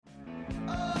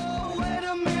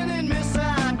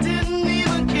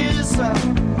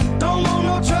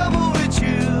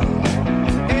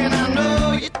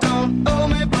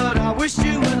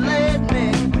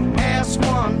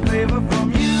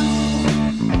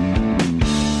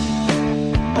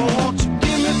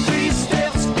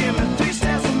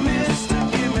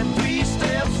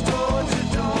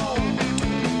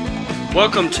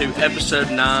Welcome to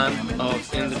episode 9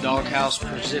 of In the Dawghouse,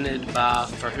 presented by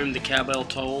For Whom the Cowbell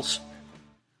Tolls.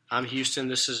 I'm Houston,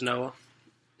 this is Noah.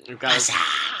 We've got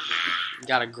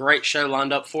a great show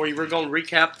lined up for you. We're going to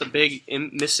recap the big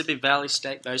Mississippi Valley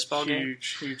State baseball game.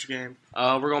 Huge game.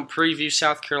 We're going to preview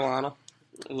South Carolina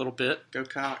a little bit. Go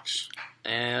Cox.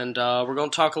 And we're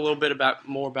going to talk a little bit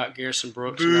more about Garrison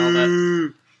Brooks and all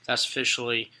that. That's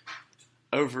officially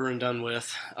over and done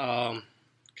with.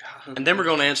 And then we're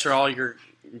going to answer all your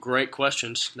great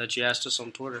questions that you asked us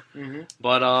on Twitter. Mm-hmm.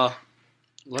 But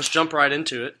let's jump right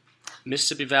into it.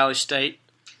 Mississippi Valley State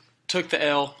took the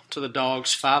L to the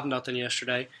Dogs 5-0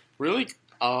 yesterday. Really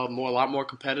a lot more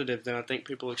competitive than I think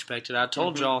people expected. I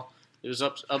told y'all it was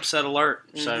upset alert,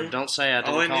 so don't say I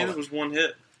didn't call it. All I needed was one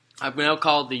hit. I've now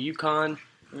called the UConn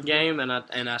game, and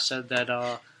I said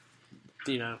that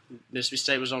Mississippi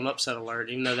State was on upset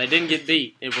alert. Even though they didn't get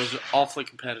beat, it was awfully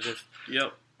competitive.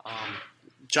 Yep.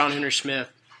 John Henry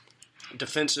Smith,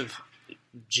 defensive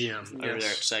gem over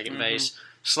there at second base,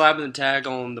 slapping the tag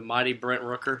on the mighty Brent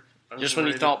Rooker. Just when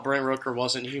you thought Brent Rooker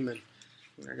wasn't human.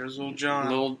 There goes little John.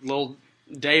 Little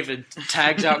David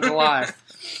tags out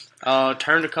Goliath.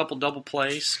 Turned a couple double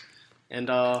plays, and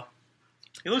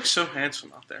he looks so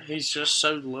handsome out there. He's just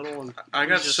so little. And I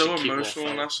got so emotional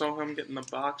when I saw him get in the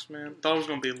box, man. Thought it was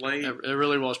going to be late. It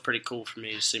really was pretty cool for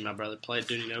me to see my brother play at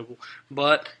Duty Noble.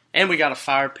 And we got a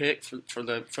fire pick for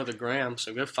the gram,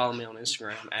 so go follow me on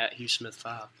Instagram at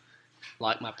HughSmith5.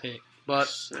 Like my pick. But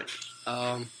sick.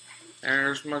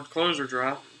 There's my closer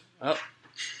drive. Oh,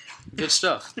 good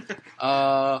stuff.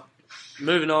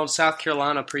 Moving on, South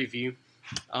Carolina preview.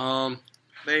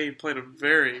 They played a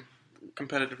very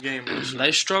competitive game.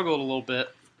 They struggled a little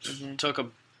bit. Took a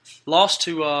loss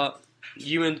to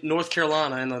North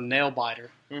Carolina in a nail biter.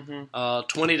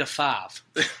 20-5.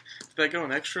 Did they go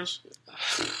in extras?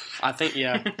 I think,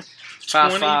 yeah.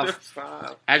 5-5.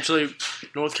 20-5. Actually,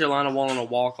 North Carolina won on a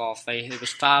walk-off. It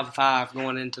was 5-5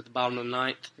 going into the bottom of the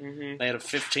ninth. They had a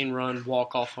 15-run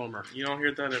walk-off homer. You don't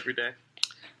hear that every day.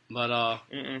 But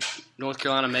North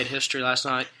Carolina made history last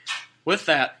night. With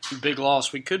that big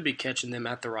loss, we could be catching them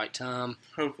at the right time.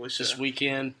 Hopefully so. This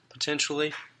weekend,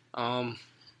 potentially.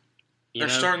 Their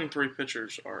starting three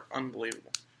pitchers are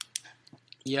unbelievable.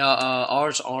 Yeah,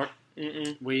 ours aren't.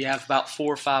 We have about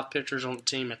 4 or 5 pitchers on the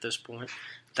team at this point.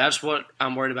 That's what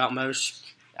I'm worried about most.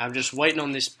 I'm just waiting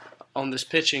on this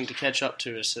pitching to catch up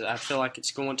to us. I feel like it's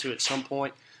going to at some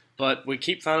point. But we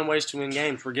keep finding ways to win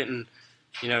games. We're getting,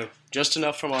 just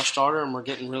enough from our starter, and we're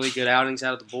getting really good outings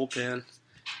out of the bullpen.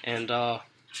 And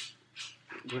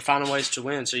we're finding ways to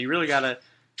win. So you really got to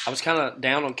 – I was kind of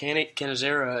down on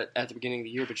Canizera at the beginning of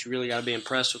the year, but you really got to be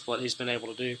impressed with what he's been able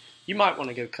to do. You might want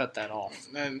to go cut that off.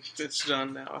 And it's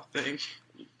done now, I think.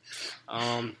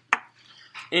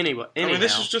 Anyhow. I mean,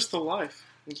 this is just the life.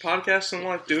 Podcasting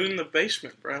life. Do it in the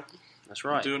basement, bro. That's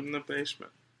right. Do it in the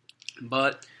basement.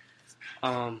 But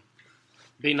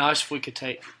be nice if we could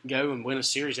go and win a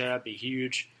series there. That'd be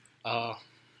huge.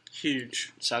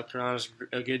 Huge. South Carolina's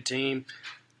a good team.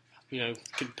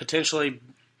 Could potentially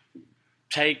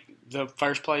take the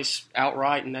first place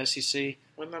outright in the SEC.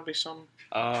 Wouldn't that be something?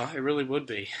 It really would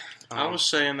be. I was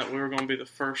saying that we were going to be the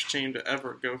first team to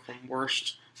ever go from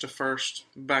worst to first,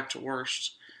 back to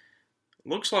worst.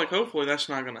 Looks like hopefully that's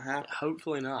not going to happen.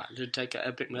 Hopefully not. It'd take an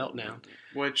epic meltdown.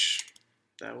 Which,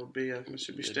 that would be a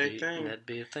Mississippi State thing. That'd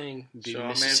be a thing. So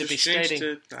Mississippi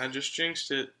State. I just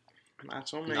jinxed it.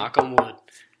 That's on me. Knock on wood.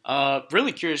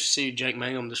 Really curious to see Jake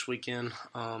Mangum this weekend.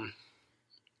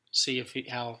 See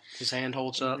how his hand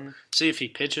holds up. See if he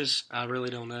pitches. I really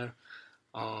don't know.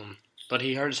 But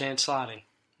he hurt his hand sliding.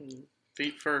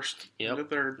 Feet first. Yep. The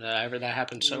third. That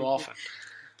happens so often.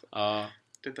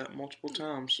 Did that multiple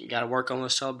times. You got to work on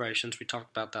those celebrations. We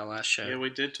talked about that last show. Yeah, we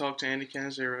did talk to Andy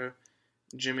Canizero.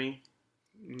 Jimmy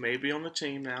may be on the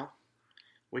team now.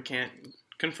 We can't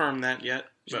confirm that yet,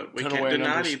 but we can't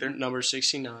deny it either. Number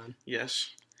 69.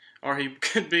 Yes. Or he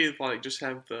could be just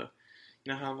have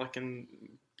how in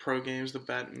pro games the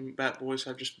bat boys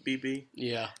have just BB?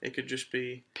 Yeah. It could just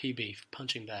be PB,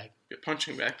 punching bag.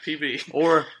 Punching bag, PB.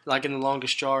 Or, like in the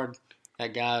longest yard,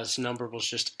 that guy's number was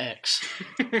just X.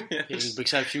 Yes.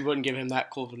 Because if you wouldn't give him that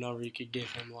cool of a number, you could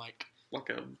give him like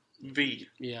a V.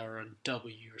 Yeah, or a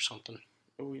W or something.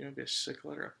 Oh, maybe a sick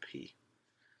letter, a P.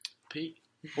 P.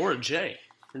 Or a J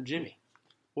for Jimmy.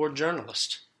 Or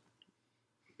journalist.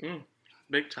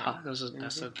 Big time.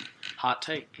 That's a hot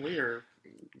take. We're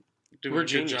doing a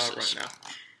good job right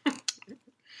now.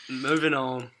 Moving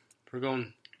on. We're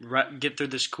going to get through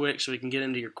this quick so we can get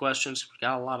into your questions. We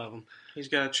got a lot of them. He's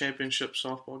got a championship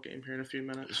softball game here in a few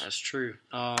minutes. That's true.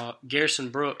 Garrison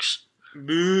Brooks.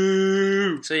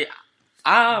 Boo! See,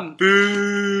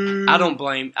 Boo! I don't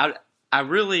blame. I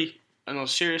really, on a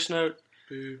serious note,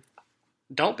 Boo.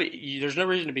 There's no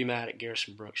reason to be mad at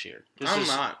Garrison Brooks here. I'm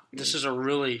not. This is a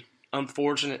really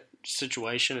unfortunate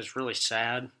situation. It's really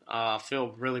sad. I feel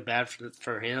really bad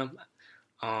for him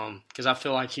because I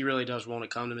feel like he really does want to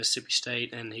come to Mississippi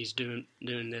State, and he's doing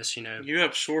this. You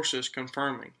have sources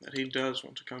confirming that he does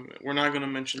want to come. We're not going to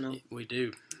mention them. We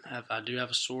do. I do have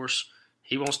a source.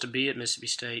 He wants to be at Mississippi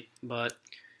State, but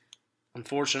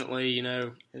unfortunately,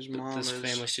 his mom this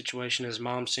family situation. His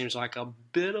mom seems like a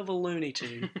bit of a Looney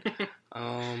Tune.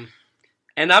 And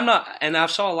I'm not. And I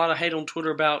saw a lot of hate on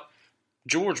Twitter about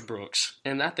George Brooks,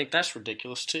 and I think that's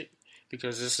ridiculous too,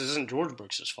 because this isn't George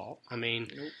Brooks' fault. I mean,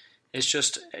 Nope.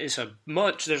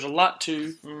 There's a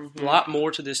lot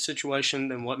more to this situation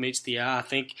than what meets the eye. I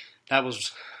think that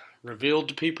was revealed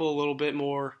to people a little bit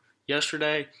more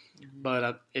yesterday,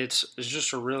 but it's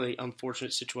just a really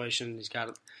unfortunate situation. He's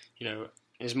got,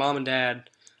 his mom and dad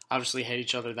obviously hate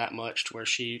each other that much to where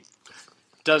she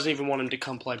doesn't even want him to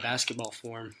come play basketball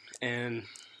for him, and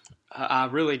I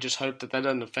really just hope that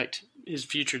doesn't affect his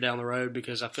future down the road,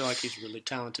 because I feel like he's a really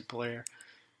talented player,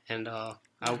 and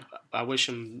I wish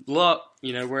him luck,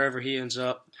 wherever he ends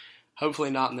up.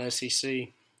 Hopefully not in the SEC.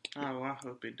 Oh, I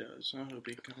hope he does. I hope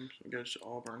he goes to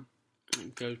Auburn.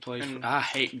 Go play. I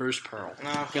hate Bruce Pearl.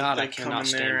 God, I cannot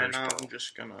stand Bruce Pearl. I'm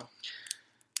just gonna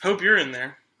hope you're in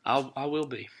there. I will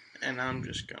be, and I'm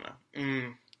just gonna.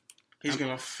 He's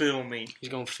gonna fill me. He's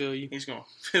gonna fill you. He's gonna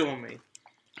fill me.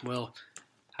 Well,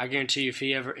 I guarantee you, if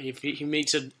he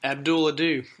meets Abdul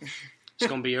Adu, it's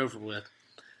gonna be over with.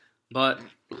 But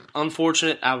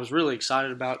unfortunate. I was really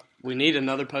excited about. We need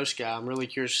another post guy. I'm really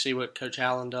curious to see what Coach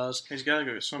Allen does. He's got to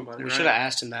go to somebody. We should have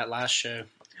asked him that last show,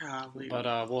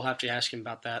 but we'll have to ask him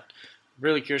about that.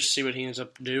 Really curious to see what he ends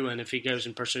up doing, if he goes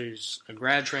and pursues a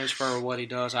grad transfer or what he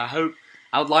does. I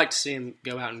would like to see him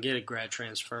go out and get a grad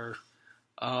transfer,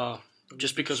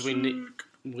 just because we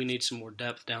need some more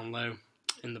depth down low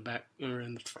in the back or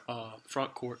in the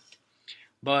front court.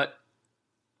 But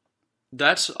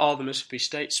that's all the Mississippi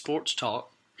State sports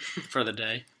talk for the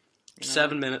day.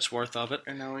 7 minutes worth of it.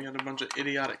 And now we got a bunch of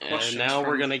idiotic questions. And now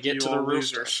we're going to get to the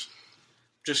losers.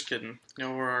 Just kidding.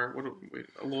 We're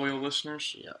loyal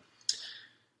listeners. Yeah.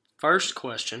 First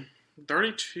question.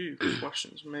 32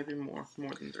 questions, maybe more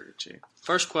than 32.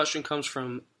 First question comes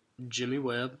from Jimmy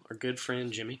Webb, our good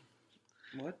friend Jimmy.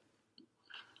 What?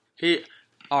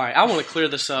 All right, I want to clear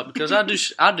this up because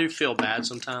I do feel bad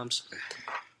sometimes.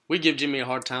 We give Jimmy a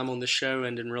hard time on this show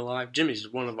and in real life. Jimmy's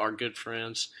one of our good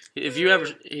friends.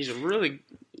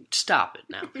 Stop it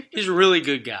now. He's a really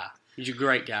good guy. He's a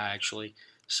great guy, actually.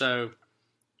 So,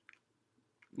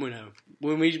 when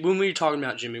we're talking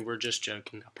about Jimmy, we're just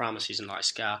joking. I promise he's a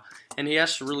nice guy. And he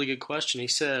asked a really good question. He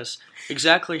says,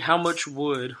 exactly how much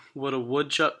wood would a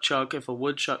woodchuck chuck if a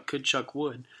woodchuck could chuck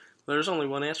wood? Well, there's only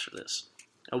one answer to this.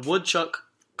 A woodchuck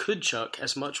could chuck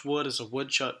as much wood as a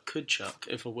woodchuck could chuck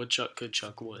if a woodchuck could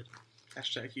chuck wood.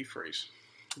 Hashtag Hugh Freeze.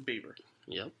 Beaver.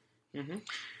 Yep.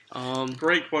 Mm-hmm.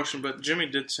 Great question, but Jimmy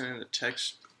did send in a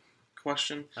text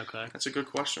question. Okay. That's a good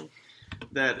question.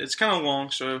 That it's kind of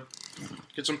long, so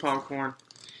get some popcorn.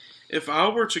 If I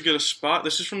were to get a spot,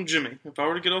 this is from Jimmy. If I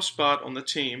were to get a spot on the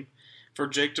team for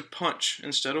Jake to punch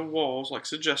instead of Walls, like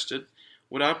suggested,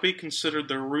 would I be considered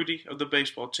the Rudy of the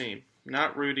baseball team?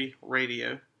 Not Rudy,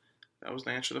 radio. That was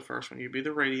the answer to the first one. You'd be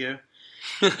the radio.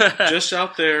 Just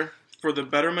out there for the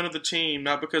betterment of the team,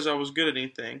 not because I was good at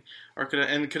anything. Or could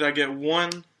I get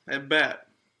one at bat?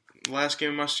 Last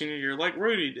game of my senior year, like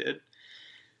Rudy did.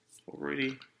 Well,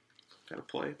 Rudy got to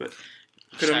play. But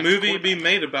could a movie be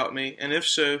made about me? And if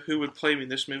so, who would play me in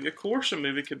this movie? Of course a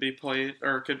movie could be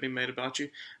made about you.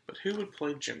 But who would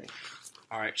play Jimmy?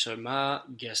 All right, so my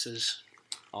guesses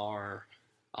are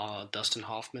Dustin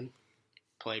Hoffman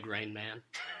played Rain Man.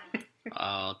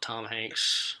 Tom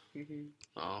Hanks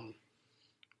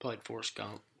played Forrest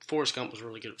Gump. Forrest Gump was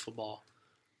really good at football.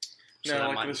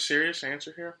 So the serious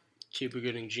answer here? Cuba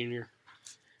Gooding Jr.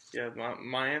 Yeah,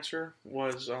 my answer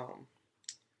was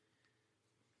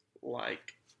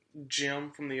like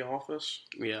Jim from The Office.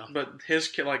 Yeah. But his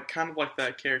kid, kind of like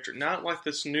that character. Not like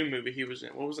this new movie he was in.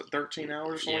 What was it, 13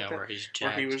 Hours or something like that? Where he's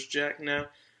jacked. Where he was jacked, no.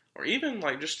 Or even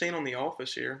just staying on The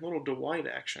Office here. A little Dwight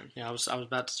action. Yeah, I was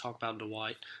about to talk about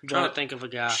Dwight. I'm trying to think of a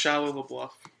guy. Shia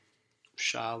LaBeouf.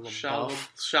 Shia LaBeouf.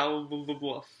 Shia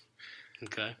LaBeouf.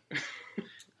 Okay.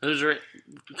 Those are a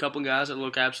couple guys that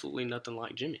look absolutely nothing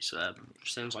like Jimmy, so that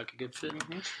sounds like a good fit.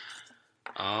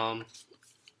 Mm-hmm.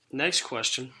 Next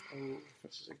question. Oh,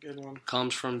 this is a good one.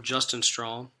 Comes from Justin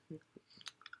Strong.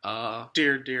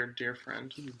 Dear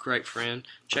friend. Great friend.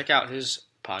 Check out his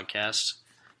podcast.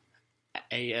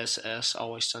 ASS,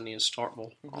 Always Sunny in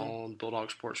Starkville, on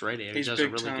Bulldog Sports Radio. He's he does big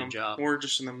a really time. good job. We're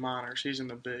just in the minors. He's in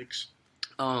the bigs.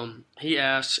 He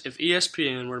asks, if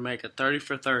ESPN were to make a 30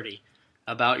 for 30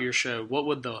 about your show, what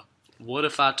would the "What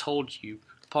If I Told You"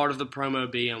 part of the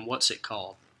promo be, and what's it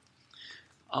called?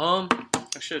 I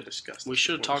should have discussed. We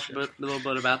should have talked a little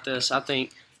bit about this. I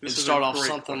think it'd start off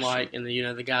something like, and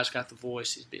the guy's got the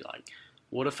voice. He'd be like,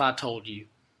 "What if I told you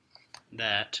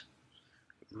that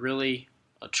really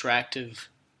attractive,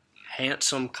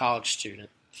 handsome college student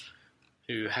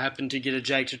who happened to get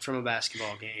ejected from a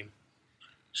basketball game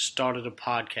started a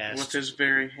podcast with his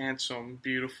very handsome,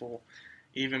 beautiful,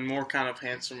 even more kind of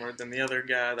handsomer than the other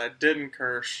guy that didn't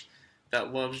curse,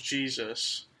 that loves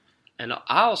Jesus." And I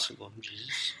also love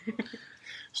Jesus.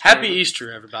 Happy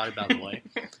Easter, everybody, by the way.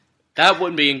 That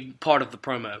wouldn't be part of the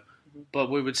promo, but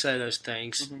we would say those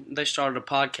things. They started a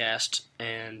podcast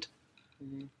and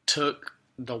took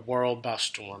the world by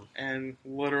storm. And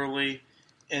literally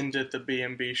ended the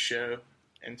B&B show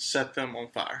and set them on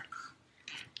fire.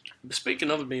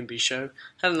 Speaking of a B&B show,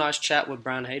 had a nice chat with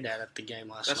Brian Haydad at the game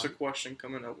last night. That's a question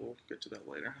coming up. We'll get to that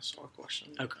later. I saw a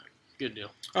question. Okay, good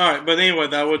deal. All right, but anyway,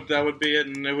 that would be it,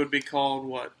 and it would be called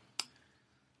what?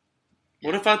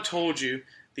 What if I told you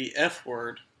the F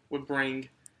word would bring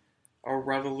a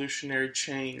revolutionary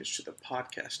change to the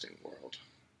podcasting world?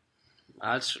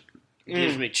 That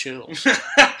gives me chills.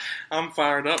 I'm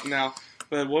fired up now.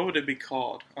 But what would it be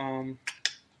called?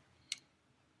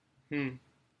 In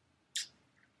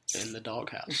the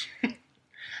Dawghouse.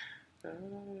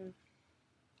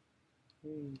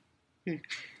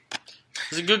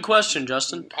 It's a good question,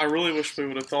 Justin. I really wish we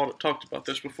would have talked about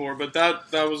this before, but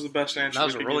that was the best answer. That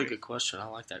was a really good question. I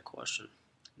like that question.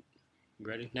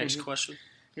 Ready? Next Mm-hmm. question.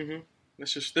 Mm-hmm.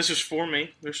 This is for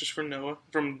me. This is for Noah.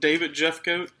 From David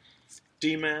Jeffcoat,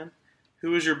 D-Man.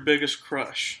 Who is your biggest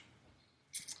crush?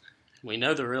 We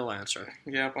know the real answer.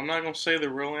 Yeah, I'm not going to say the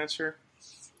real answer.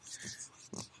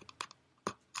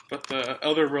 But the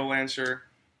other real answer,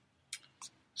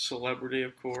 celebrity,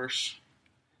 of course,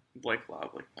 Blake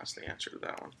Lively. That's the answer to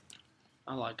that one.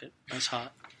 I like it. That's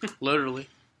hot. Literally.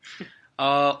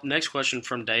 Next question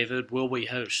from David. Will we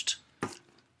host?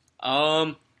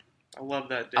 I love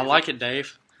that, David. I like it,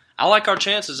 Dave. I like our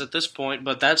chances at this point,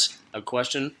 but that's a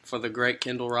question for the great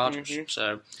Kendall Rogers. Mm-hmm.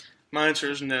 So, my answer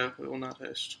is no. We will not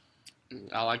host.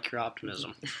 I like your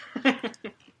optimism.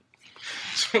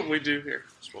 That's what we do here.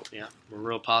 Yeah, we're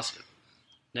real positive.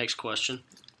 Next question.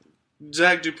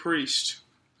 Zach DuPriest.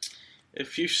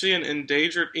 If you see an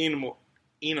endangered animal,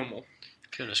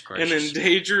 Goodness gracious. an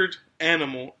endangered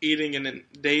animal eating an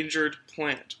endangered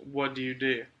plant, what do you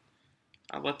do?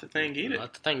 I let the thing eat it.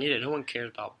 Let the thing eat it. No one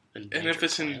cares about endangered And if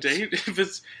it's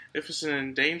plants. if it's an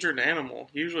endangered animal,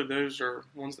 usually those are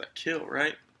ones that kill,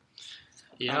 right?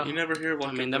 Yeah. You never hear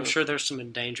like. I'm sure there's some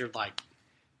endangered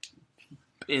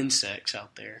insects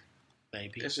out there.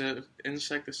 Maybe. Is an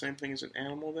insect the same thing as an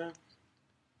animal, though?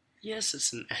 Yes,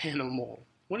 it's an animal.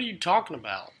 What are you talking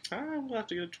about? We'll have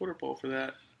to get a Twitter poll for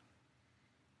that.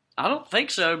 I don't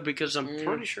think so, because I'm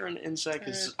pretty sure an insect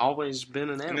has always been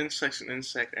an An animal. insect's an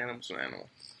insect, animal's an animal.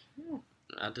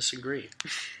 I disagree.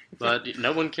 But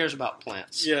no one cares about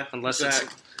plants. Yeah, Unless Zach.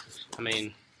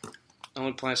 the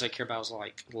only plants I care about is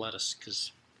like lettuce,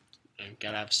 because you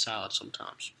gotta have a salad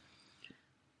sometimes.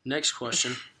 Next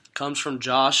question comes from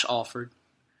Josh Alford.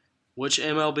 Which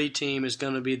MLB team is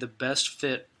going to be the best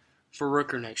fit for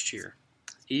Rooker next year?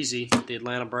 Easy, the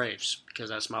Atlanta Braves, because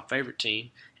that's my favorite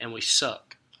team, and we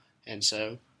suck. And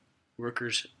so,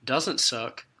 Rookers doesn't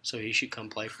suck, so he should come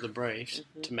play for the Braves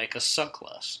to make us suck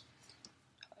less.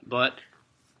 But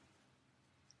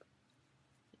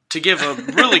to give a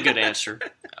really good answer,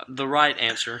 the right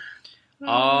answer,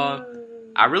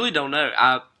 I really don't know.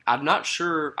 I'm not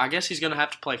sure. I guess he's going to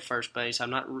have to play first base. I'm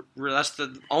not. That's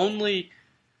the only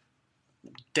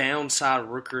downside of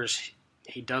Rooker is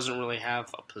he doesn't really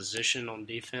have a position on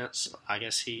defense. I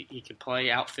guess he can play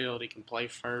outfield. He can play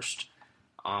first.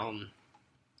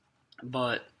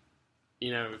 But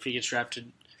if he gets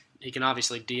drafted, he can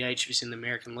obviously DH if he's in the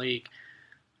American League.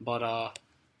 But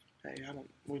Hey,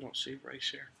 we don't see race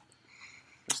here.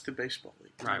 It's the baseball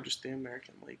league, Right. not just the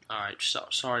American League. all right,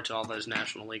 sorry to all those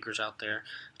National Leaguers out there.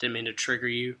 Didn't mean to trigger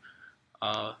you,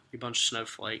 you bunch of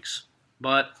snowflakes.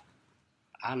 But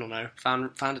I don't know.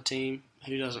 Find a team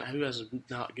who has a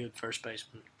not good first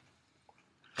baseman.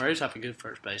 Braves have a good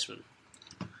first baseman,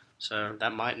 so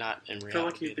that might not in I feel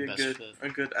like reality he'd be be the best fit. a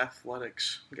good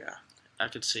athletics guy. I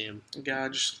could see him. A guy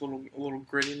just a little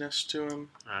grittiness to him.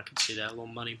 I could see that a little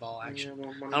money ball action. Yeah,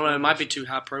 I don't know. It might be too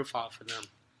high profile for them.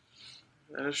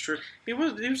 That is true. He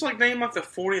was like named like the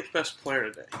 40th best player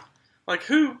today. Like,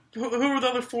 who were the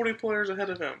other 40 players ahead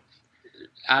of him?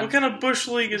 What kind of Bush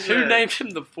League is that? Who named him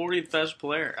the 40th best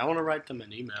player? I want to write them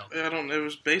an email. I don't know. It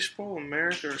was Baseball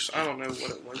America or I don't know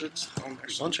what it was. It's on there.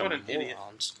 Bunch what of an idiot.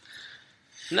 morons.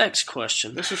 Next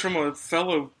question. This is from a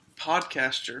fellow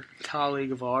podcaster.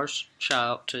 Colleague of ours. Shout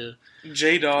out to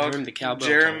J-Dog,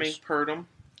 Jeremy Tones. Purdom.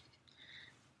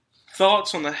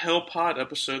 Thoughts on the Hell Pod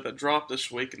episode that dropped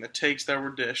this week and the takes that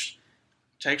were dished.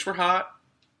 Takes were hot.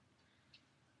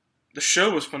 The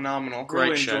show was phenomenal.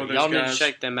 Great really show. enjoyed Y'all those need guys. to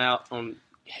check them out on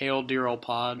Hail Dear Old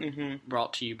Pod. Mm-hmm.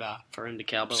 Brought to you by Friend to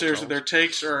Cowbell. Seriously, Tones. their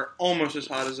takes are almost as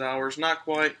hot as ours. Not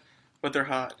quite, but they're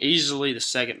hot. Easily the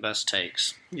second best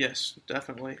takes. Yes,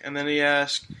 definitely. And then he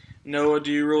asked, Noah, do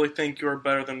you really think you are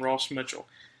better than Ross Mitchell?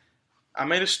 I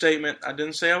made a statement. I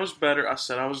didn't say I was better. I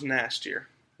said I was nastier.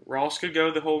 Ross could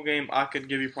go the whole game. I could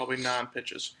give you probably 9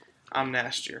 pitches. I'm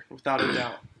nastier, without a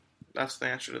doubt. That's the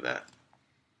answer to that.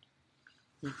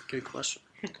 Good question.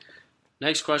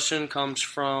 Next question comes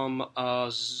from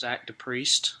Zach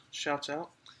DePriest. Shouts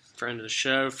out. Friend of the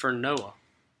show. For Noah.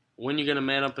 When you going to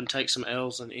man up and take some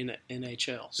L's in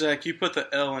NHL? Zach, you put the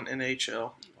L in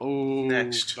NHL. Oh,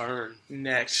 Next. Burn.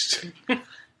 Next.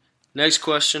 Next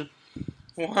question.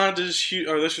 Why does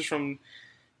this is from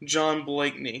John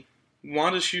Blakeney.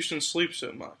 Why does Houston sleep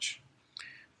so much?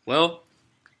 Well,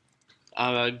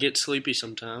 I get sleepy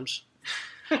sometimes.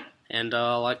 And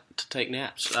I like to take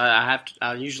naps. I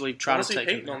usually try to take. Why is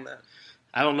he hating on that?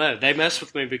 I don't know. They mess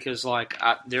with me because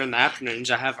during the afternoons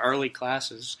I have early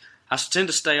classes. I tend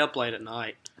to stay up late at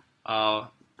night. Cause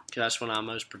that's when I'm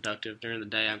most productive. During the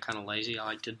day I'm kind of lazy. I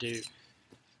like to do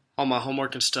all my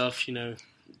homework and stuff,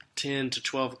 10 to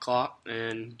 12 o'clock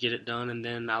and get it done. And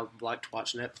then I like to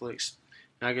watch Netflix.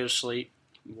 And I go to sleep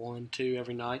 1, 2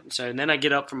 every night. And then I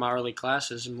get up for my early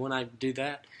classes. And when I do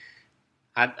that,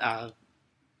 I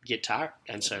get tired,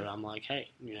 and so I'm like, hey,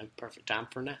 perfect time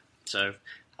for a nap. So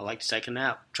I like to take a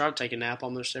nap. Try to take a nap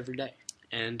almost every day,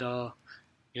 and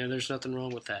there's nothing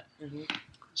wrong with that. Mm-hmm.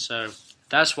 So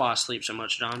that's why I sleep so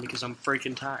much, John, because I'm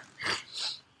freaking tired.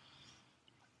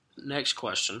 Next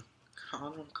question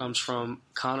comes from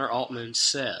Connor Altman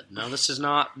said. Now this is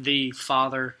not the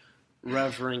Father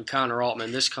Reverend Connor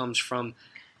Altman. This comes from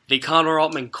the Connor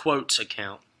Altman Quotes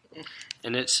account,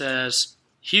 and it says,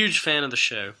 huge fan of the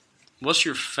show. What's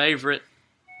your favorite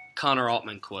Connor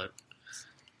Altman quote?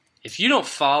 If you don't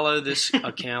follow this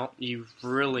account, you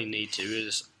really need to.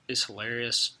 It's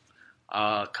hilarious.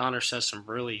 Connor says some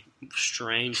really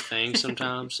strange things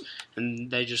sometimes, and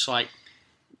they just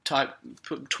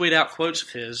tweet out quotes of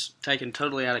his taken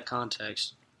totally out of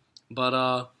context. But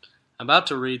I'm about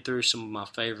to read through some of my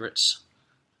favorites.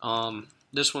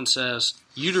 This one says,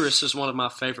 uterus is one of my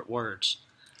favorite words.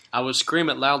 I would scream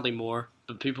it loudly more,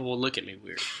 but people will look at me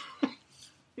weird.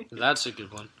 That's a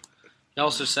good one. He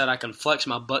also said I can flex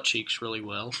my butt cheeks really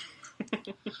well.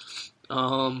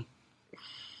 I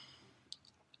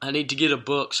need to get a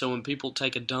book so when people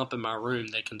take a dump in my room,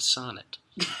 they can sign it.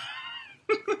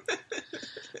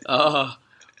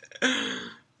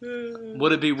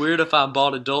 Would it be weird if I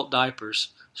bought adult diapers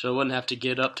so I wouldn't have to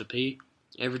get up to pee?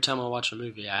 Every time I watch a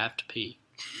movie, I have to pee.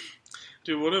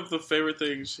 Dude, one of the favorite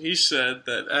things he said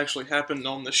that actually happened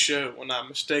on the show when I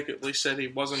mistakenly said he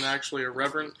wasn't actually a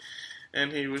reverend,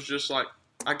 and he was just like,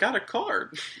 I got a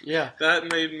card. Yeah.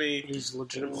 That made me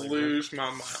lose my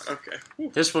mind. Okay.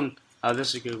 Whew. This one,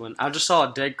 this is a good one. I just saw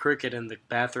a dead cricket in the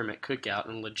bathroom at Cookout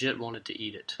and legit wanted to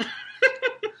eat it.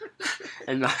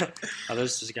 And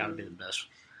this has got to be the best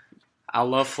one. I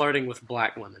love flirting with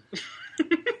black women.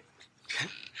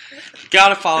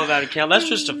 Gotta follow that account. That's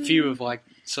just a few of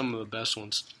some of the best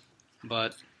ones.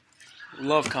 But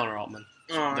love Connor Altman,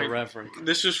 the Reverend.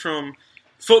 This is from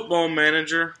Football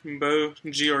Manager Bo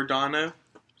Giordano.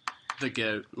 The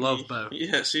GOAT. Love Bo.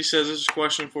 Yes, he says this is a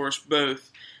question for us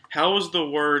both. How is the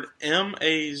word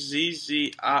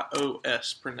Mazzios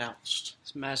pronounced?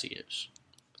 It's Mazzios.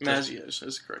 Mazzios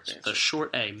is the correct answer. The short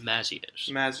A, Mazzios.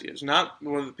 Mazzios. Not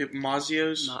one of the people,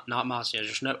 Mazzios? Not Mazzios.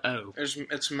 There's no O.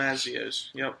 It's Mazzios.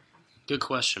 Yep. Good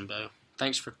question, Bo.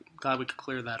 Glad we could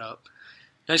clear that up.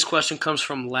 Next question comes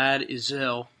from Lad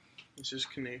Izel. This is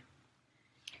Canoe.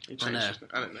 I know.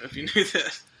 I don't know if you knew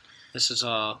that. This is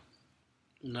the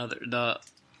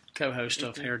co-host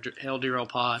of Hail Dear Old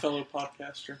Pod. Fellow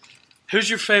podcaster. Who's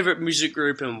your favorite music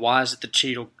group and why is it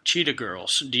the Cheetah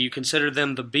Girls? Do you consider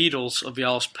them the Beatles of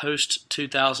y'all's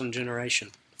post-2000 generation?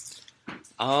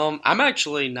 I'm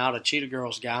actually not a Cheetah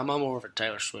Girls guy. I'm more of a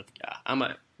Taylor Swift guy. I'm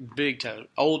a big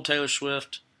old Taylor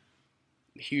Swift,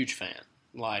 huge fan.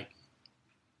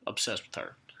 Obsessed with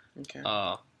her.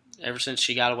 Okay. Ever since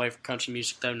she got away from country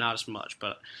music, though, not as much.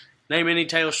 But name any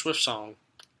Taylor Swift song,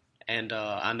 and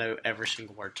I know every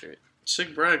single word to it.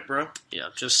 Sick brag, bro. Yeah,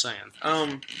 just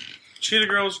saying. Cheetah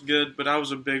Girl's good, but I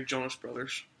was a big Jonas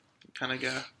Brothers kind of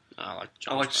guy. I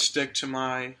like to stick to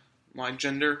my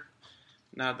gender.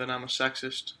 Now that I'm a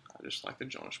sexist, I just like the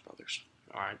Jonas Brothers.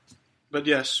 All right. But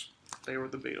yes, they were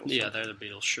the Beatles. Yeah, they're the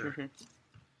Beatles, sure.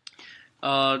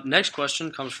 Mm-hmm. Next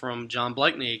question comes from John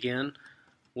Blakeney again.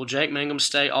 Will Jake Mangum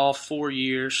stay all 4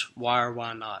 years? Why or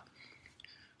why not?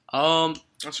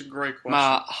 That's a great question.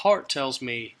 My heart tells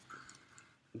me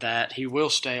that he will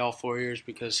stay all 4 years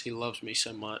because he loves me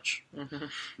so much. Mm-hmm.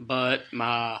 But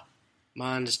my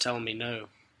mind is telling me no.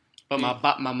 But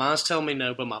my mind's telling me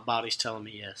no, but my body's telling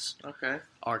me yes. Okay.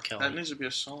 R. Kelly. That needs to be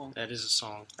a song. That is a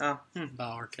song. Oh. By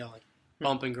R. Kelly.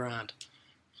 Bump and grind.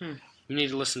 You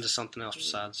need to listen to something else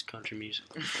besides country music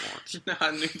for once.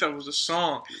 I knew that was a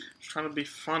song. I was trying to be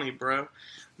funny, bro.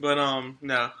 But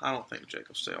no, I don't think Jake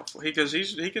will stay off because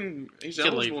he's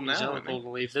eligible now. He's eligible to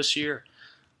leave this year.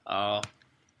 So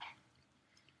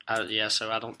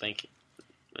I don't think.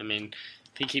 I mean,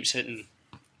 if he keeps hitting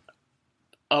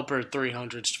upper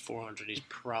 300s to 400, he's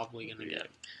probably going to go.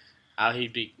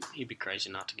 He'd be crazy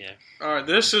not to go. All right,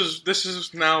 this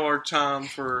is now our time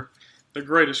for the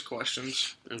greatest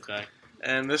questions. Okay.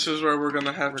 And this is where we're going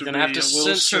to have to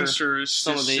censor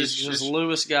some of these because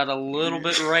Lewis got a little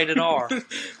bit rated R.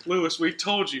 Lewis, we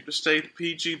told you to stay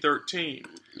PG-13.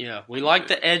 Yeah, we like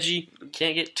the edgy.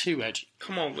 Can't get too edgy.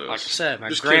 Come on, Lewis. Like I said,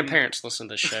 my grandparents listen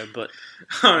to this show, but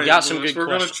all right, we got some Lewis, good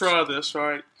questions. We're going to try this, all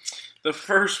right? The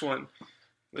first one.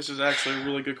 This is actually a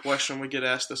really good question. We get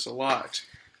asked this a lot.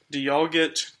 Do y'all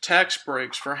get tax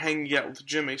breaks for hanging out with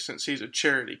Jimmy since he's a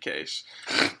charity case?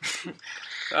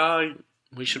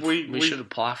 We should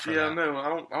apply for that. Yeah, no,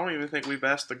 I don't even think we've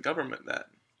asked the government that.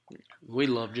 We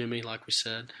love Jimmy, like we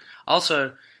said.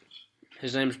 Also,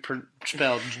 his name's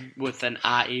spelled with an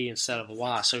IE instead of a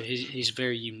Y, so he's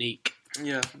very unique.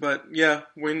 Yeah, but yeah,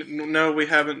 we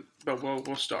haven't, but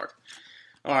we'll start.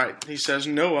 All right, he says,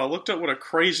 Noah, I looked up what a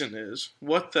craisin is.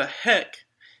 What the heck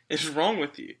is wrong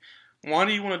with you? Why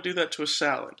do you want to do that to a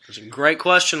salad? That's a great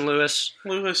question, Lewis.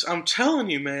 Lewis, I'm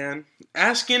telling you, man.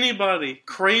 Ask anybody.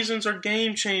 Craisins are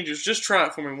game changers. Just try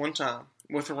it for me one time.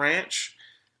 With ranch.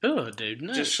 Oh, dude,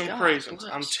 no. Just some craisins.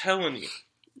 I'm telling you.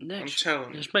 I'm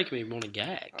telling you. It's making me want to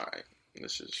gag. All right,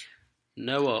 this is...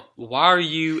 Noah, why are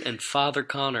you and Father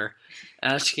Connor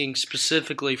asking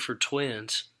specifically for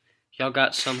twins? Y'all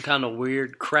got some kind of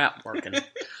weird crap working.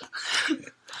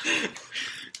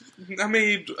 I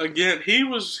mean, again, he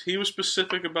was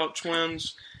specific about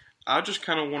twins. I just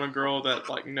kind of want a girl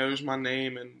that knows my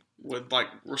name and would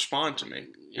respond to me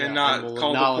and not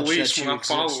call the police when I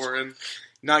follow her and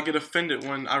not get offended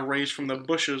when I raise from the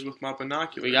bushes with my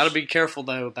binoculars. We got to be careful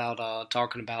though about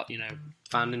talking about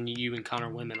finding you and Connor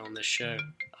women on this show.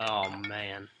 Oh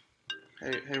man.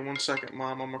 Hey, 1 second,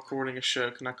 Mom. I'm recording a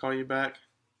show. Can I call you back?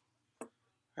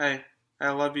 Hey, I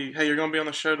love you. Hey, you're gonna be on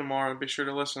the show tomorrow. Be sure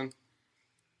to listen.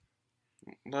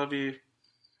 Love you.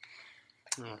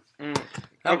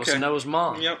 That was Noah's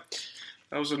mom. Yep.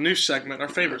 That was a new segment, our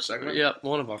favorite segment. Yep,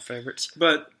 one of our favorites.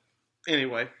 But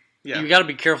anyway, yeah. You got to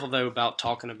be careful though about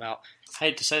talking about. I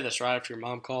hate to say this right after your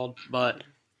mom called, but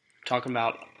talking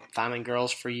about finding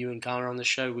girls for you and Connor on the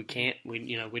show, we can't.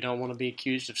 We don't want to be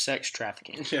accused of sex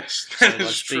trafficking. Yes, that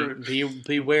is true.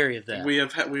 Be wary of that.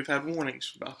 We've had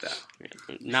warnings about that.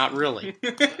 Not really.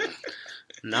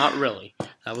 Not really.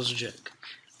 That was a joke.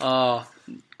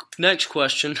 Next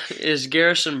question is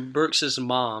Garrison Brooks'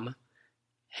 mom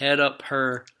head up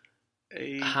her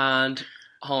hind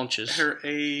haunches her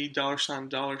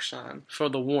 $$ for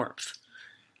the warmth?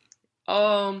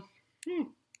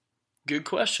 Good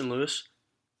question, Lewis.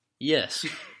 Yes.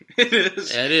 It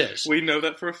is. It is. We know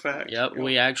that for a fact. Yep,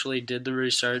 we actually did the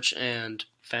research and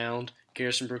found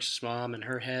Garrison Brooks' mom, and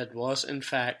her head was, in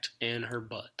fact, in her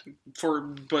butt.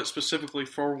 But specifically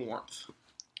for warmth.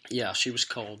 Yeah, she was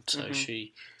cold, so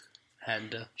she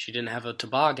didn't have a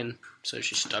toboggan, so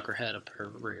she stuck her head up her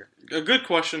rear. A good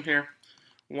question here.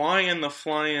 Why in the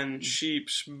flying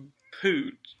sheep's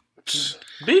poots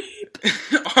beep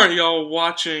are y'all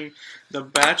watching The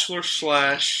Bachelor /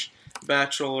 Bachelorette?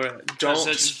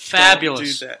 It's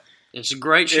fabulous. Don't do that. It's a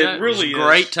great show. It really is.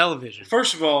 Great television.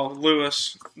 First of all,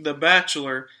 Lewis, The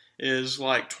Bachelor is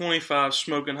 25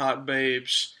 smoking hot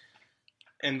babes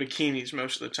in bikinis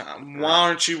most of the time. Why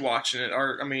aren't you watching it?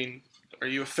 Are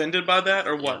you offended by that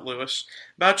or what, Lewis?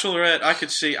 Bachelorette, I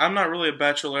could see. I'm not really a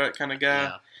Bachelorette kind of guy.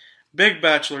 Yeah. Big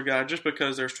Bachelor guy, just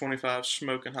because there's 25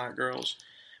 smoking hot girls.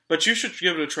 But you should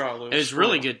give it a try, Lewis. It's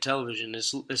really good television.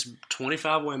 It's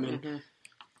 25 women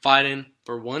fighting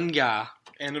for one guy.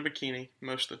 And a bikini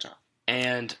most of the time.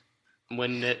 And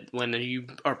when you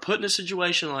are put in a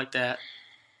situation like that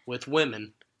with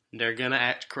women, they're gonna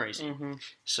act crazy. Mm-hmm.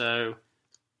 So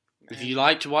if you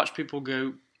like to watch people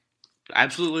go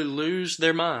absolutely lose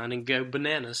their mind and go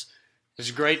bananas,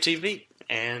 it's great TV,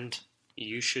 and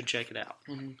you should check it out.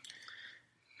 Mm-hmm.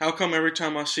 How come every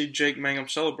time I see Jake Mangum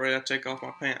celebrate, I take off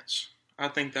my pants? I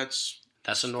think that's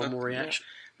a normal reaction.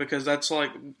 Yeah, because that's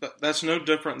no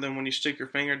different than when you stick your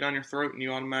finger down your throat and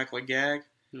you automatically gag.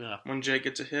 Yeah. When Jake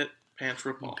gets a hit, pants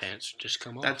rip off. Pants just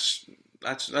come off. That's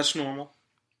normal.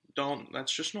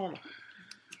 That's just normal.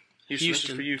 Houston, this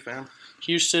is for you, fam.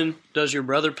 Houston, does your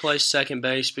brother play second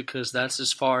base? Because that's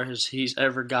as far as he's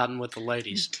ever gotten with the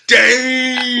ladies.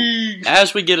 Dang!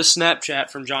 As we get a Snapchat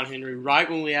from John Henry right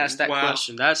when we ask that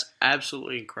question, that's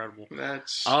absolutely incredible.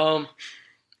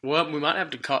 Well, we might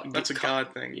have to call. That's a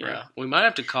God thing, bro. Yeah, we might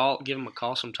have to give him a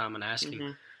call sometime and ask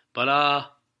him. But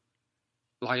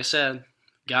like I said,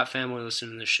 got family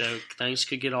listening to the show. Things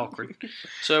could get awkward,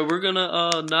 so we're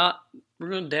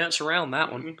gonna dance around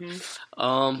that one.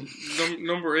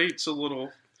 Number 8's a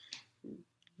little.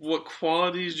 What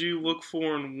qualities do you look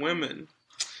for in women?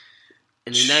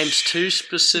 And he names 2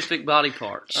 specific body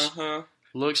parts.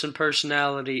 Looks and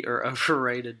personality are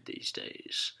overrated these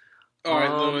days. All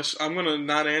right, Lewis, I'm going to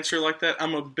not answer like that.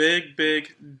 I'm a big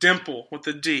dimple with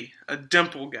a D. A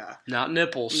dimple guy. Not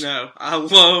nipples. No, I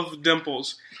love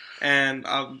dimples. And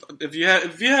if you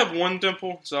have one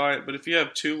dimple, it's all right. But if you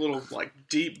have 2 little,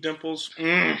 deep dimples,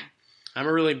 I'm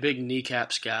a really big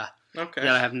kneecaps guy. Okay. You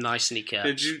gotta have nice kneecaps.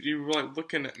 Did you were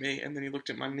looking at me, and then you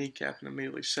looked at my kneecap and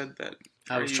immediately said that?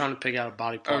 I was trying to pick out a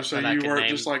body part. Oh, so you weren't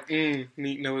just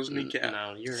Noah's kneecap.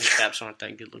 No, your kneecaps aren't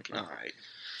that good looking. All right.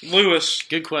 Lewis.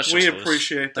 Good question. We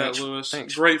appreciate that, Lewis.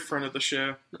 Thanks. Great friend of the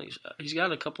show. He's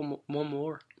got one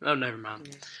more. Oh, never mind.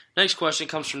 Yeah. Next question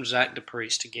comes from Zach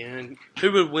DePriest again.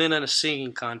 Who would win in a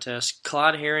singing contest,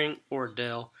 Clyde Herring or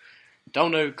Adele?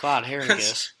 Don't know who Clyde Herring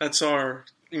is. That's our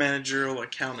managerial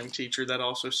accounting teacher that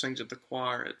also sings at the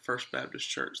choir at First Baptist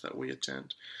Church that we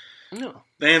attend. No.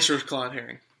 The answer is Clyde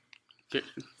Herring.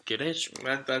 Good answer.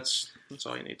 That's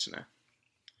all you need to know.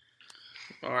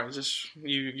 All right,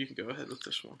 you can go ahead with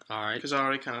this one. All right. Because I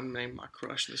already kind of named my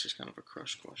crush. This is kind of a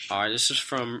crush question. All right, this is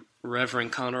from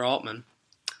Reverend Connor Altman.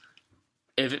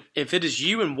 If it is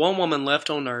you and one woman left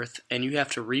on Earth and you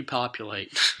have to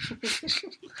repopulate,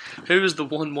 who is the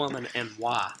one woman and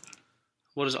why?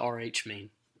 What does RH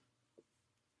mean?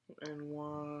 And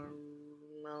why?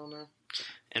 I don't know.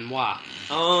 And why?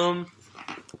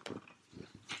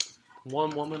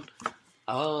 One woman.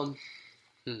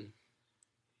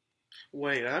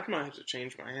 Wait, I might have to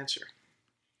change my answer.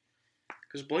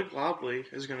 Because Blake Lively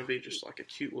is going to be just like a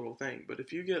cute little thing. But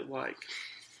if you get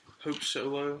Hope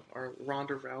Solo or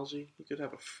Ronda Rousey, you could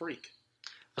have a freak.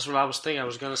 That's what I was thinking. I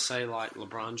was going to say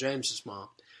LeBron James's mom.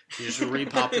 You just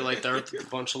repopulate the Earth with a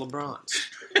bunch of LeBrons.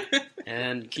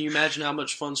 And can you imagine how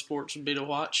much fun sports would be to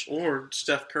watch? Or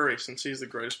Steph Curry, since he's the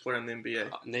greatest player in the NBA.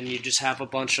 And then you just have a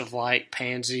bunch of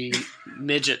pansy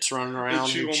midgets running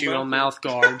around and chew on mouth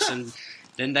guards, and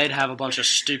then they'd have a bunch of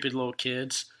stupid little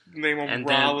kids. Name them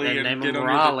Raleigh and get under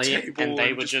the table and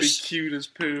they would just be cute as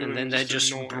poo. And then they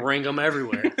just bring them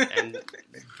everywhere and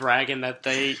bragging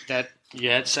that you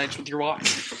had sex with your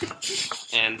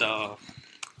wife. And don't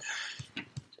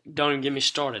even get me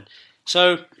started.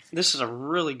 So this is a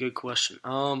really good question.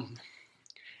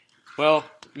 Well,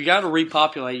 you got to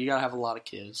repopulate. You got to have a lot of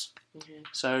kids. Mm-hmm.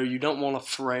 So you don't want a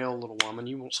frail little woman.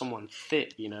 You want someone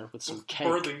thick, with some cake.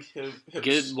 Birthing hips.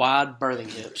 Good wide birthing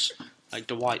hips, like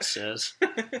Dwight says.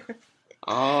 So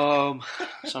I'm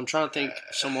trying to think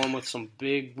of someone with some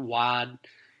big, wide,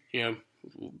 a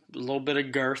little bit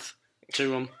of girth to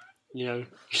them. You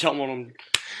don't want them,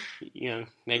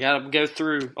 they got to go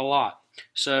through a lot.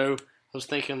 So I was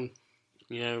thinking,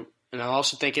 and I'm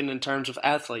also thinking in terms of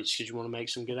athletes because you want to make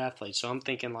some good athletes. So I'm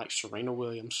thinking like Serena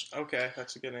Williams. Okay,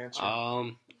 that's a good answer.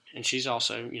 And she's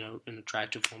also, an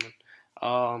attractive woman.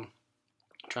 I'm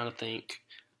trying to think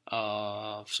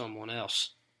of someone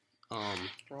else.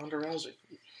 Ronda Rousey.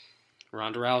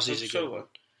 Ronda Rousey's a good one.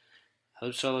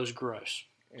 Hope Solo's gross.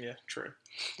 Yeah, true.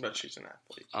 But she's an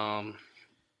athlete.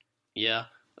 Yeah.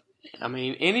 I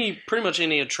mean, pretty much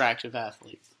any attractive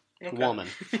athlete. Okay. Woman.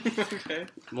 Okay.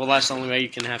 Well, that's the only way you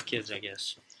can have kids, I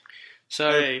guess. So,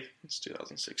 hey, it's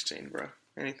 2016, bro.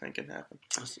 Anything can happen.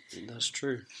 That's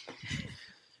true.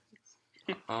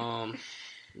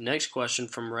 Next question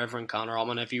from Reverend Connor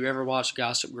Altman. Have you ever watched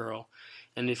Gossip Girl?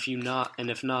 And if not,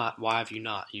 why have you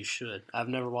not? You should. I've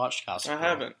never watched Gossip Girl. I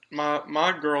haven't.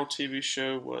 My girl TV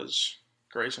show was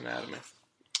Grey's Anatomy.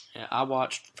 Yeah, I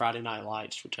watched Friday Night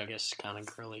Lights, which I guess is kind of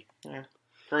girly. Yeah.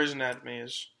 Grey's Anatomy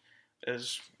is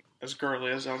as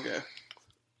girly as I'll go.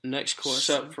 Next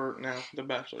question. Except for, now, The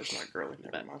Bachelor's not girly.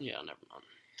 Never mind. Yeah, never mind.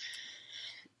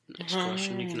 Next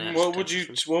question you can ask.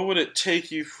 What would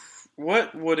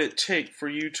it take for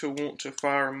you to want to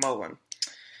fire Mullen?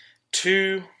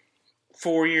 2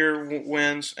 4-year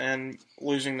wins and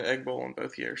losing the Egg Bowl in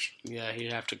both years. Yeah,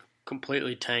 he'd have to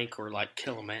completely tank or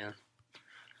kill a man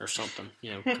or something.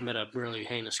 Commit a really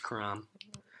heinous crime.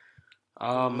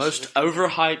 Most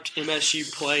overhyped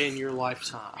MSU play in your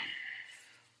lifetime.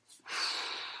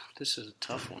 This is a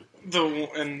tough one.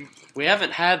 We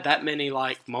haven't had that many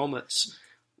moments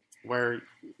where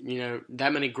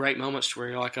that many great moments where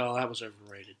you're like, oh, that was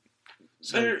overrated.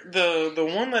 So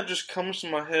the one that just comes to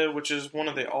my head, which is one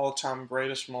of the all-time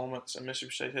greatest moments in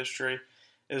Mississippi State history,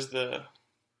 is the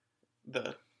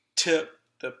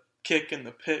kick and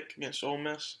the pick against Ole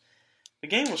Miss. The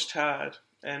game was tied,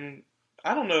 and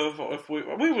I don't know if we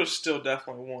would have still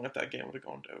definitely won if that game would have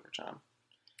gone to overtime.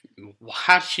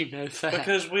 How did you know that?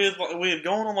 Because we had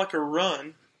gone on a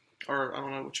run, or I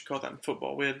don't know what you call that in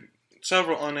football. We had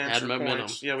several unanswered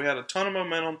points. Yeah, we had a ton of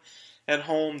momentum at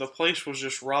home. The place was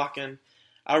just rocking.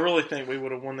 I really think we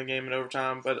would have won the game in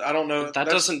overtime, but I don't know. That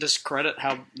doesn't discredit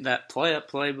how that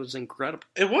play was incredible.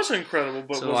 It was incredible,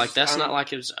 but that's not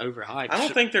like it was overhyped. I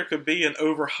don't think there could be an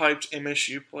overhyped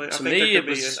MSU play. I think there could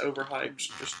be an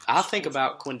overhyped. I think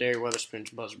about Quindary Weatherspoon's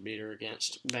buzzer beater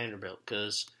against Vanderbilt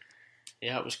because,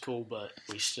 yeah, it was cool, but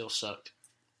we still sucked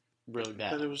really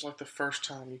bad. But it was the first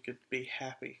time you could be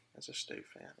happy as a State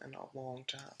fan in a long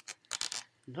time.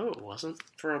 No, it wasn't.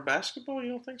 For a basketball,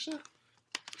 you don't think so?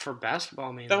 For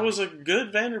basketball, I mean, that was a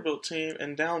good Vanderbilt team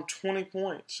and down 20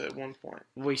 points at one point.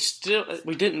 We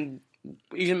didn't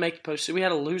even make the postseason. We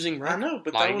had a losing record. I know,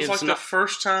 but that was the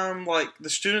first time.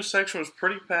 The student section was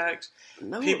pretty packed.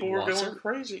 No, people were going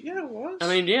crazy. Yeah, it was. I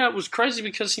mean, yeah, it was crazy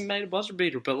because he made a buzzer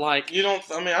beater. But you don't.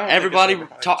 I don't. Everybody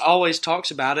always talks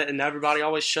about it, and everybody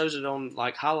always shows it on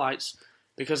highlights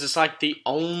because it's the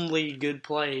only good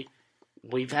play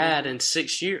we've had in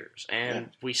 6 years, and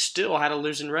we still had a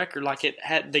losing record.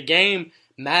 The game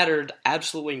mattered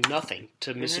absolutely nothing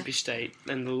to Mississippi State,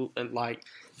 and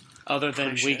other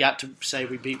than we got to say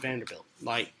we beat Vanderbilt.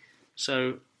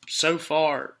 So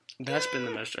far that's been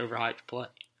the most overhyped play,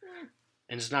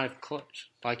 and it's not even close.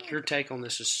 Your take on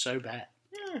this is so bad.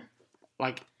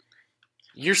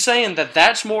 You're saying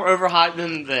that's more overhyped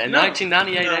than the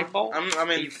 1998 Egg Bowl? Are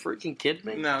you freaking kidding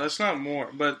me? No, that's not more.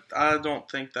 But I don't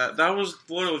think that. That was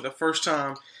literally the first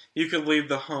time you could leave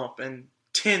the hump in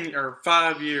 10 or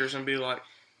 5 years and be like,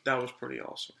 that was pretty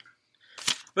awesome.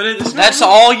 But that's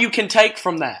all you can take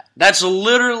from that. That's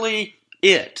literally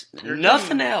it. You're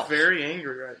nothing else. Very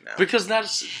angry right now. Because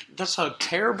that's a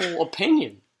terrible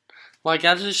opinion. I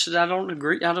don't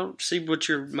agree. I don't see what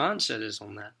your mindset is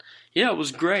on that. Yeah, it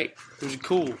was great. It was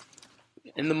cool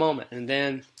in the moment. And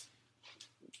then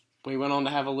we went on to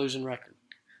have a losing record.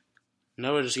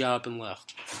 Noah just got up and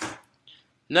left.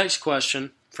 Next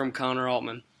question from Connor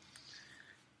Altman.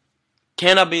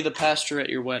 Can I be the pastor at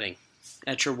your wedding?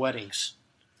 At your weddings?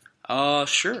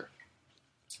 Sure.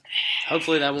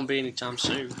 Hopefully that won't be anytime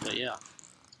soon, but yeah.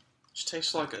 Just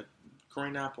tastes like a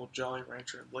green apple Jolly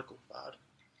Rancher liquefied.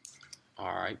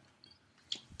 All right.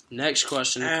 Next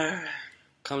question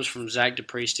comes from Zach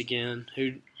DePriest again.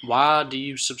 Why do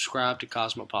you subscribe to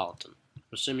Cosmopolitan? I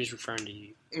assume he's referring to you.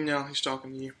 No, he's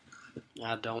talking to you.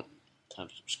 I don't have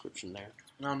a subscription there.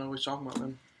 I don't know what he's talking about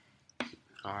then.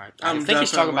 All right. I think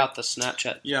he's talking about the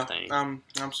Snapchat thing. Yeah,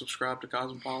 I'm subscribed to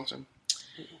Cosmopolitan.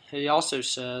 He also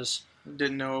says...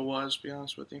 Didn't know it was, to be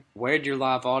honest with you. Where'd your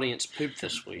live audience poop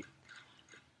this week?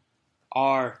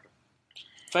 Our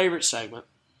favorite segment.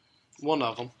 One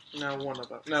of them. No, one of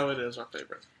them. No, it is our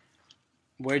favorite.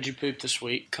 Where'd you poop this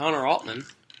week? Connor Altman,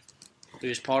 who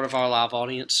is part of our live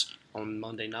audience on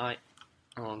Monday night,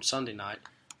 or on Sunday night,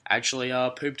 actually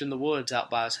pooped in the woods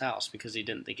out by his house because he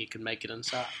didn't think he could make it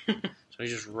inside. So he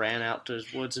just ran out to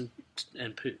his woods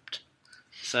and pooped.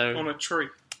 So on a tree.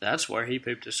 That's where he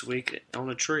pooped this week, on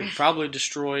a tree. Probably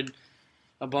destroyed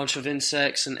a bunch of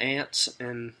insects and ants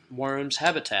and worms'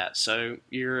 habitat. So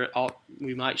we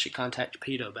should contact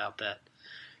PETA about that.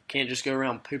 Can't just go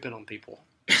around pooping on people,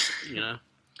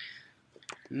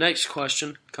 Next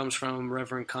question comes from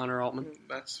Reverend Connor Altman.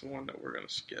 That's the one that we're going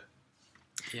to skip.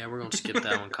 Yeah, we're going to skip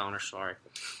that one, Connor. Sorry.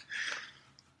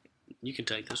 You can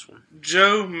take this one.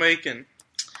 Joe Macon.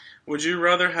 Would you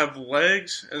rather have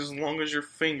legs as long as your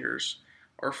fingers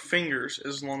or fingers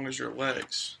as long as your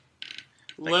legs?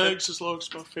 Legs as long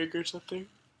as my fingers, I think.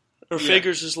 Or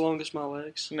fingers as long as my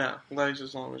legs? No, legs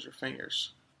as long as your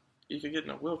fingers. You could get in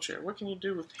a wheelchair. What can you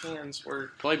do with hands?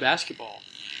 Play basketball.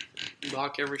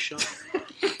 Block every shot.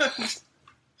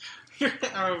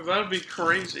 Oh, that'd be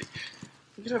crazy.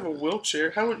 You could have a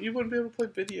wheelchair. You wouldn't be able to play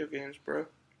video games, bro?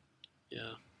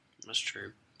 Yeah, that's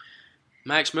true.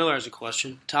 Max Miller has a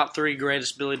question. Top 3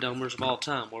 greatest Billy Dummers of all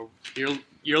time. Well,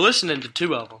 you're listening to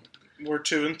 2 of them. We're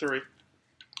 2 and 3.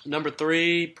 Number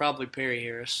 3, probably Perry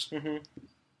Harris. Mm-hmm.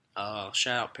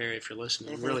 Shout out Perry if you're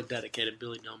listening. Mm-hmm. Really dedicated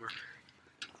Billy Dummer.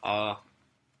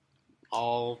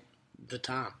 All the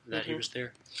time that he was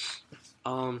there.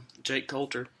 Jake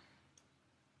Coulter.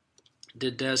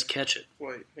 Did Dez catch it?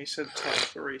 Wait, he said top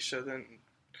 3, so then...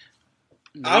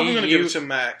 I'm going to give it to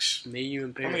Max. Me, you,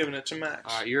 and Perry. I'm giving it to Max.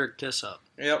 All right, you're a kiss-up.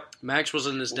 Yep. Max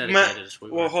wasn't as dedicated as we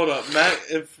were. Well, hold up.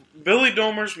 If Billy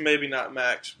Dummers, maybe not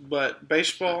Max, but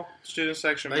baseball, student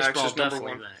section, Max is number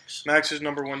 1. Max is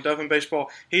number 1. Definitely baseball.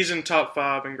 He's in top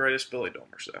 5 in greatest Billy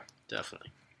Dummers, though.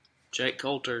 Definitely. Jake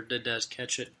Coulter, did Dez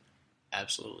catch it?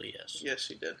 Absolutely, yes. Yes,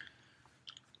 he did.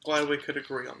 Glad we could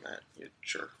agree on that, you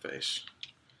jerk face.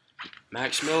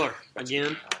 Max Miller,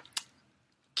 again.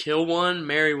 Kill one,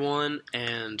 marry one,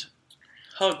 and...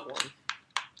 Hug one.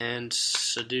 And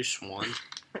seduce one.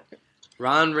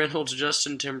 Ryan Reynolds,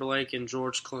 Justin Timberlake, and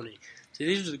George Clooney. See,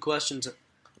 these are the questions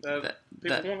that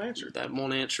won't answer. That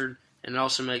won't answer, and it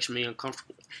also makes me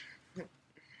uncomfortable.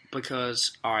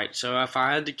 Because, alright, so if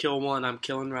I had to kill one, I'm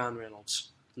killing Ryan Reynolds.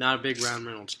 Not a big Ryan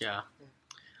Reynolds guy.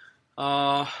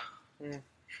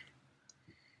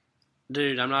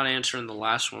 Dude, I'm not answering the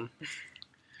last one.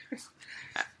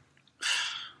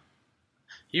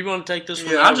 You want to take this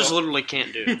one? Yeah, I just literally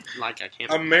can't do it. Like, I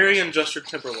can't. I'm marrying Justin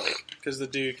Timberlake because the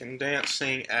dude can dance,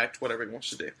 sing, act, whatever he wants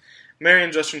to do.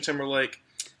 Marrying Justin Timberlake.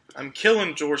 I'm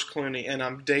killing George Clooney, and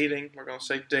I'm dating, we're going to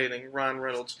say dating, Ryan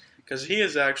Reynolds because he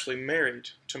is actually married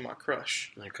to my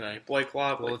crush. Okay. Blake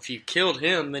Lively. Well, if you killed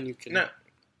him, then you can... No.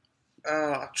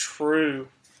 True.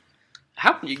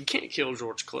 You can't kill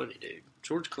George Clooney, dude.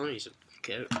 George Clooney's a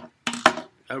goat.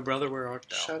 Oh, brother, where art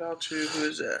thou? Shout out to who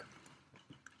is that?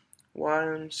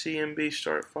 YMCMB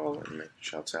start following me.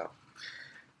 Shouts out.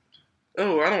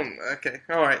 Oh, I don't... Okay.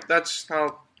 Alright,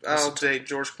 I'll date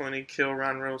George Clooney, kill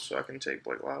Ryan Reynolds so I can take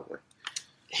Blake Lively.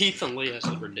 Ethan Lee has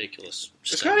a ridiculous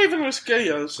It's statement. not even a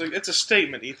scale. It's a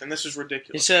statement, Ethan. This is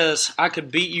ridiculous. He says, I could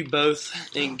beat you both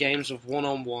in games of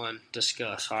one-on-one.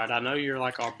 Discuss. Alright, I know you're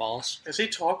like our boss. Is he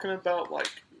talking about, like,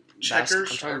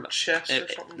 checkers or chess or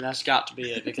something? That's got to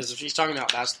be it. Because if he's talking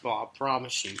about basketball, I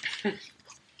promise you,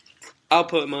 I'll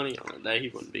put money on it that he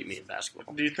wouldn't beat me in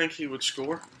basketball. Do you think he would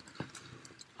score?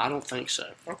 I don't think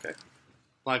so. Okay.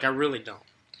 Like, I really don't.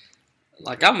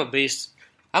 Like, I'm a beast.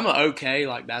 I'm an okay,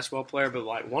 like, basketball player, but,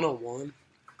 like, one-on-one,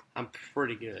 I'm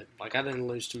pretty good. Like, I didn't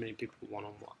lose too many people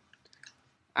one-on-one.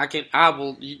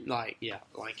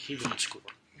 He wouldn't score.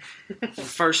 The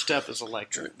first step is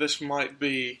electric. This might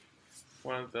be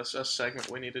a segment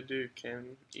we need to do.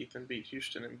 Can Ethan beat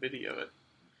Houston and video it?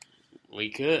 We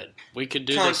could. We could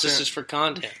do this. This is for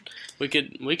content. We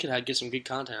could get some good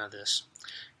content out of this.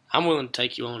 I'm willing to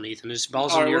take you on, Ethan. This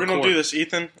ball's in your court. We're going to do this,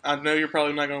 Ethan. I know you're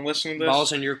probably not going to listen to this.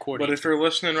 Ball's in your court, But Ethan. if you're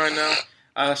listening right now,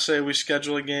 I say we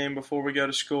schedule a game before we go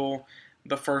to school.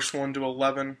 The first one to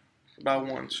 11 by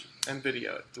ones and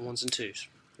video it. The ones and twos.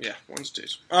 Yeah, ones,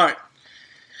 twos. All right.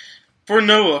 For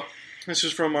Noah, this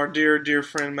is from our dear, dear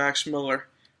friend Max Miller.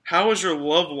 How has your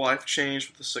love life changed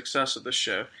with the success of this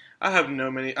show? I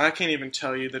can't even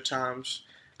tell you the times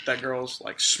that girls,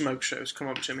 like, smoke shows come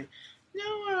up to me.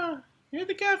 Noah, you're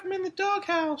the guy from In the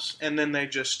Dawghouse. And then they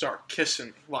just start kissing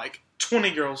me, like 20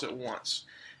 girls at once.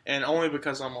 And only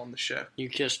because I'm on the show. You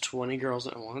kissed 20 girls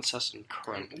at once? That's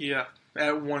incredible. Yeah,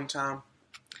 at one time.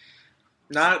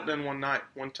 Not in one night,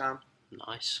 one time.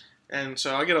 Nice. And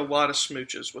so I get a lot of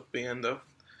smooches with being the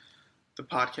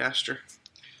podcaster.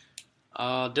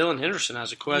 Dylan Henderson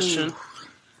has a question. Ooh.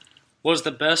 What was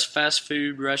the best fast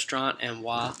food restaurant and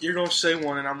why? You're going to say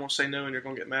one and I'm going to say no and you're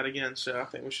going to get mad again, so I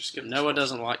think we should skip this. Noah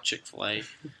doesn't like Chick-fil-A,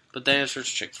 but the answer is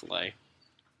Chick-fil-A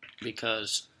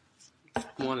because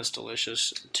 1, it's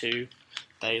delicious, 2,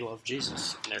 they love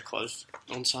Jesus and they're closed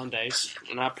on Sundays,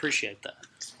 and I appreciate that.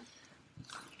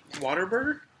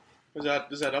 Whataburger?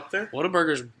 Is that up there?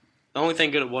 Whataburger's the only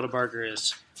thing good at Whataburger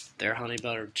is their honey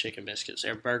buttered chicken biscuits.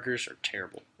 Their burgers are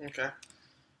terrible. Okay.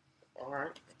 All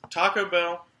right. Taco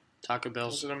Bell. Taco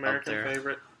Bell's an American up there.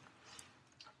 favorite.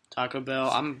 Taco Bell.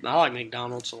 I like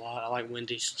McDonald's a lot. I like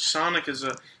Wendy's. Sonic is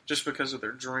just because of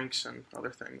their drinks and other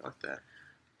things like that.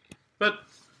 But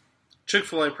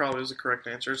Chick-fil-A probably is the correct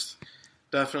answer. It's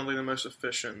definitely the most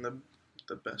efficient and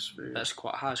the best food.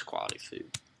 Highest quality food.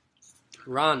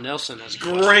 Ron Nelson has a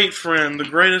great friend, the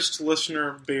greatest listener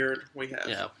of Beard we have.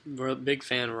 Yeah, we're a big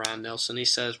fan of Ron Nelson. He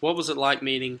says, what was it like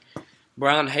meeting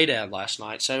Brian Haydad last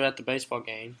night? So at the baseball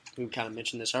game, we kind of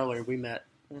mentioned this earlier, we met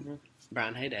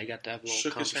Brian Haydad. Got to have a little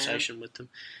Shook his conversation with him,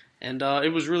 and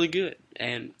it was really good.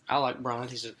 And I like Brian.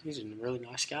 He's a really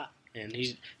nice guy, and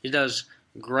he does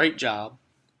a great job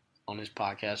on his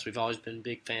podcast. We've always been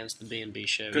big fans of the B&B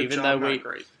Show, Good even job, though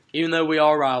even though we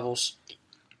are rivals.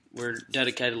 We're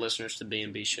dedicated listeners to the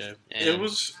B&B Show. And it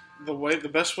was the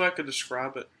best way I could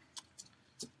describe it.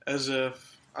 As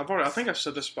if I think I've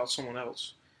said this about someone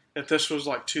else. If this was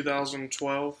like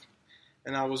 2012,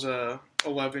 and I was a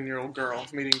 11-year-old girl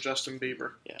meeting Justin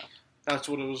Bieber, that's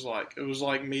what it was like. It was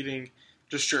like meeting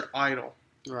just your idol,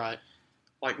 right?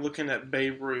 Like looking at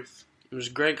Babe Ruth. It was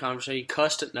a great conversation. He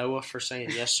cussed at Noah for saying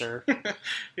yes, sir.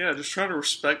 Yeah, just trying to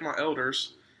respect my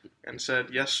elders, and said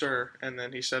yes, sir, and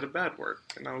then he said a bad word,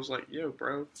 and I was like, yo,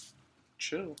 bro,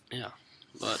 chill. Yeah,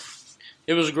 but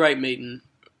it was a great meeting.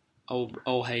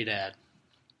 Old Hey Dad.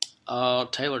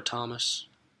 Taylor Thomas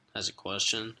has a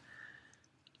question.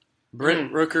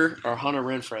 Brent Rooker or Hunter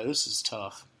Renfrow? This is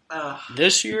tough.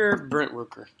 This year, Brent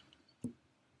Rooker.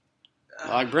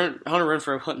 Hunter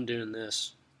Renfrow wasn't doing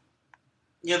this.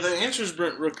 Yeah, the answer is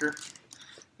Brent Rooker.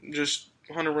 Just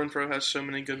Hunter Renfrow has so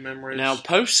many good memories. Now,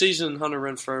 postseason Hunter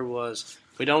Renfrow was.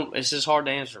 It's just hard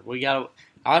to answer. I'll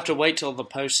have to wait till the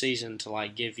postseason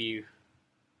to give you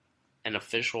an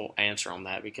official answer on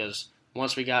that, because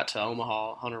once we got to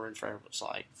Omaha, Hunter Renfrow was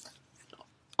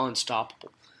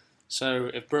unstoppable. So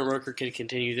if Brent Rooker could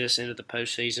continue this into the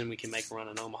postseason, we can make a run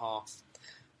in Omaha.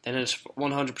 Then it's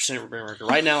 100% Brent Rooker.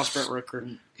 Right now it's Brent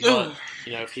Rooker, but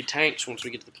if he tanks once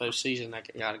we get to the postseason, I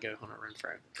got to go Hunter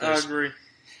Renfrow. I agree.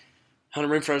 Hunter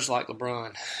Renfrow's like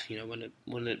LeBron.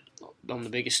 When it on the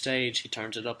biggest stage, he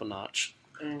turns it up a notch.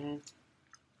 Mm-hmm.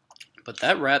 But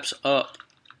that wraps up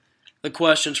the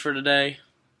questions for today. It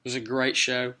was a great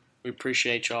show. We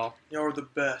appreciate y'all. Y'all are the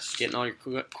best. Getting all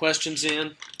your questions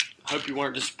in. I hope you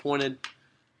weren't disappointed.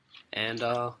 And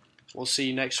we'll see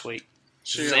you next week.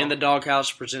 This is In the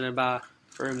Doghouse, presented by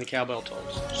From the Cowbell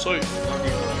Talks. See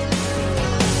you.